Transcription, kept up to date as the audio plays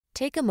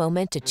Take a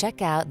moment to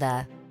check out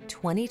the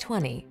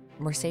 2020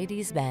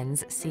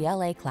 Mercedes-Benz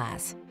CLA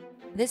Class.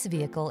 This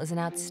vehicle is an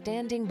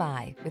outstanding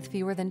buy with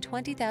fewer than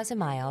 20,000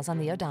 miles on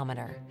the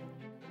odometer.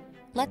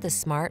 Let the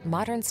smart,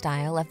 modern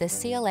style of this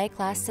CLA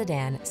Class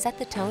sedan set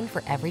the tone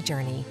for every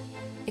journey.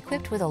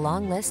 Equipped with a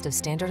long list of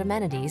standard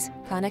amenities,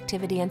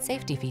 connectivity and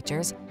safety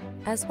features,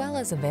 as well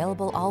as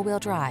available all-wheel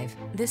drive,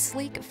 this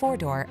sleek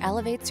four-door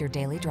elevates your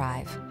daily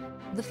drive.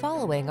 The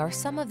following are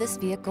some of this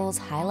vehicle's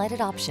highlighted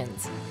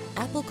options: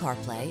 Apple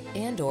CarPlay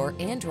and/or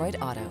Android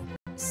Auto,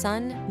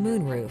 sun,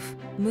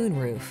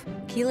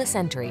 moonroof, keyless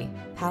entry,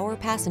 power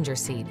passenger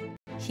seat,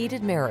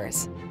 heated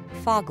mirrors,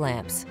 fog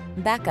lamps,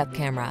 backup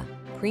camera,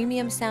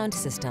 premium sound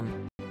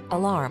system,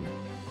 alarm.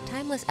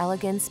 Timeless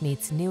elegance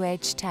meets new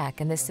age tech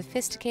in this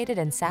sophisticated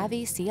and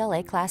savvy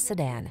CLA Class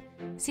sedan.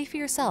 See for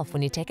yourself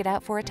when you take it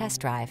out for a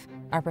test drive.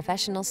 Our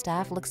professional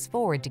staff looks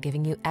forward to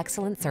giving you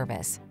excellent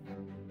service.